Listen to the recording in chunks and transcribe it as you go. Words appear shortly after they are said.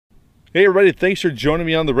Hey everybody, thanks for joining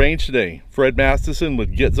me on the range today. Fred Masterson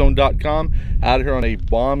with GetZone.com out here on a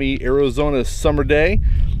balmy Arizona summer day.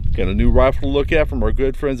 Got a new rifle to look at from our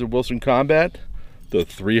good friends at Wilson Combat, the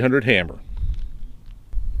 300 Hammer.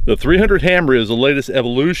 The 300 Hammer is the latest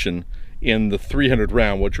evolution in the 300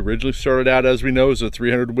 round, which originally started out, as we know, as a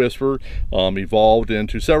 300 Whisper, evolved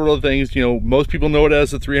into several other things. You know, most people know it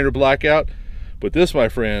as the 300 Blackout, but this, my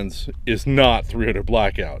friends, is not 300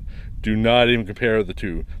 Blackout. Do not even compare the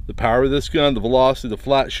two. The power of this gun, the velocity, the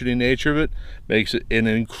flat shooting nature of it makes it an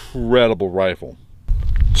incredible rifle.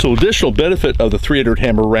 So additional benefit of the 300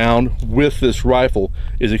 Hammer round with this rifle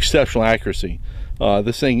is exceptional accuracy.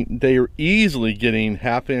 This thing, they are easily getting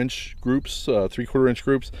half-inch groups, 3/4 inch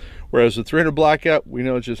groups, whereas the 300 Blackout, we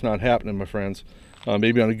know it's just not happening, my friends.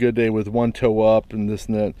 Maybe on a good day with one toe up and this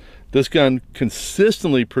and that. This gun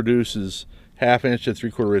consistently produces half-inch to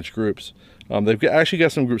 3/4 inch groups. They've actually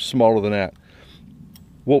got some groups smaller than that.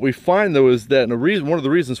 What we find though is that one of the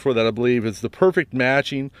reasons for that, I believe, is the perfect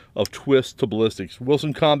matching of twist to ballistics.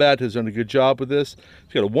 Wilson Combat has done a good job with this.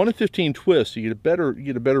 It's got a 1 in 15 twist, so you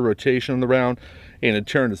get a better rotation on the round, and in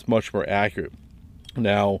turn it's much more accurate.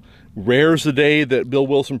 Now, rare's the day that Bill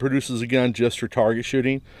Wilson produces a gun just for target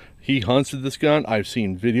shooting. He hunts with this gun. I've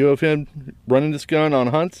seen video of him running this gun on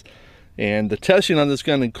hunts, and the testing on this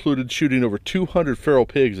gun included shooting over 200 feral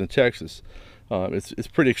pigs in Texas. It's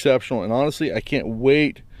pretty exceptional, and honestly, I can't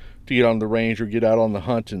wait to get on the range or get out on the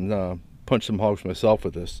hunt and punch some hogs myself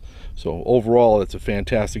with this. So overall, it's a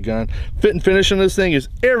fantastic gun. Fit and finish on this thing is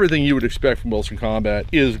everything you would expect from Wilson Combat.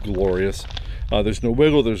 It is glorious. There's no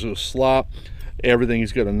wiggle, there's no slop.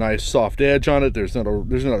 Everything's got a nice soft edge on it. There's not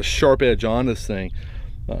a sharp edge on this thing.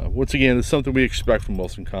 Once again, it's something we expect from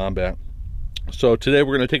Wilson Combat. So today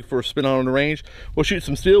we're going to take it for a spin out on the range. We'll shoot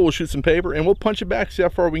some steel, we'll shoot some paper, and we'll punch it back, see how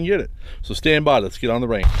far we can get it. So stand by, let's get on the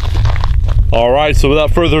range. All right, so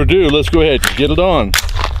without further ado, let's go ahead and get it on.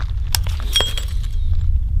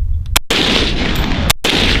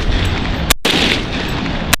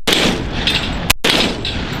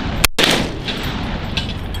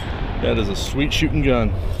 That is a sweet shooting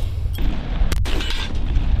gun.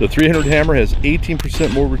 The 300 Hammer has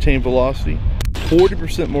 18% more retained velocity,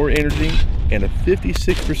 40% more energy, and a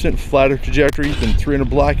 56% flatter trajectory than 300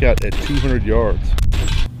 Blackout at 200 yards.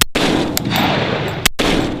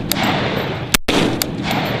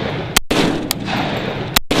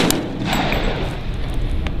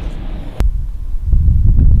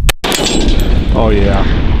 Oh yeah.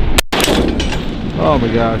 Oh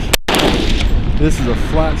my gosh. This is a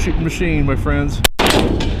flat shooting machine, my friends.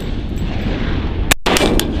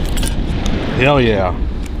 Hell yeah.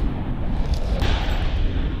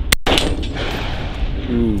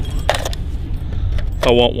 Ooh,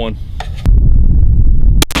 I want one.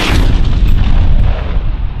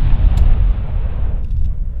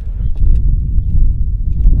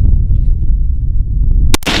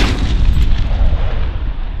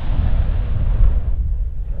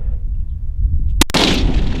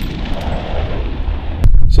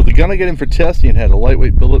 So the gun I got in for testing had a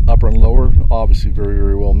lightweight billet upper and lower, obviously very,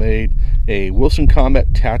 very well made. A Wilson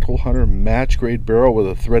Combat Tactical Hunter match grade barrel with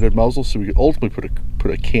a threaded muzzle, so we could ultimately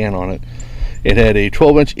put a can on it. It had a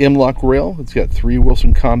 12-inch M-LOK rail. It's got 3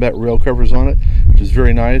 Wilson Combat rail covers on it, which is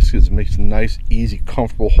very nice because it makes a nice, easy,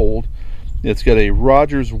 comfortable hold. It's got a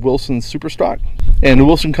Rogers Wilson Super Stock and the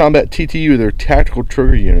Wilson Combat TTU, their tactical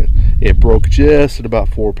trigger unit. It broke just at about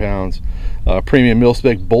 4 pounds. Premium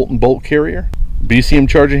Mil-Spec bolt carrier. BCM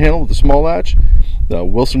charging handle with a small latch. The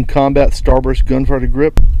Wilson Combat Starburst Gunfighter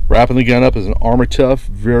grip. Wrapping the gun up is an Armor-Tuff.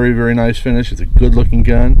 Very, very nice finish. It's a good looking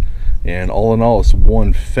gun, and all in all, it's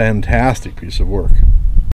one fantastic piece of work.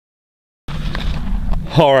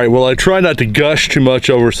 All right, well, I try not to gush too much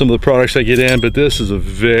over some of the products I get in, but this is a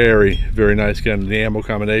very, very nice gun. The ammo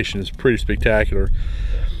combination is pretty spectacular.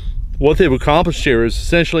 What they've accomplished here is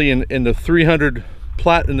essentially in the 300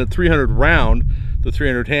 round, the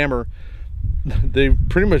 300 Hammer, they've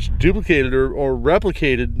pretty much duplicated or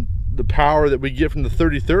replicated the power that we get from the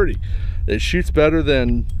 30-30. It shoots better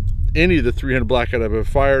than any of the 300 Blackout I've ever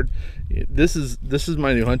fired. This is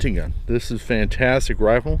my new hunting gun. This is a fantastic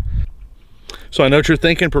rifle. So I know what you're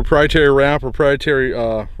thinking, proprietary round, proprietary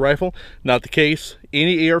rifle. Not the case.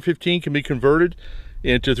 Any AR-15 can be converted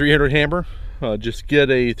into 300 Hammer. Just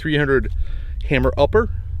get a 300 Hammer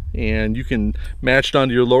upper, and you can match it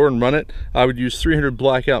onto your lower and run it. I would use 300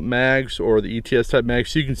 Blackout mags or the ETS type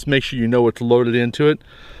mags, so you can make sure you know what to load it into it.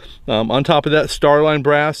 On top of that, Starline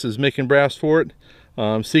Brass is making brass for it.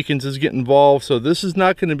 Seekins is getting involved, so this is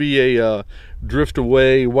not going to be a drift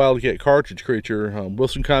away Wildcat cartridge creature.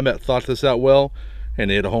 Wilson Combat thought this out well, and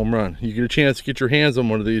they had a home run. You get a chance to get your hands on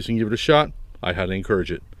one of these and give it a shot, I highly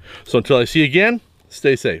encourage it. So until I see you again,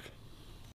 stay safe.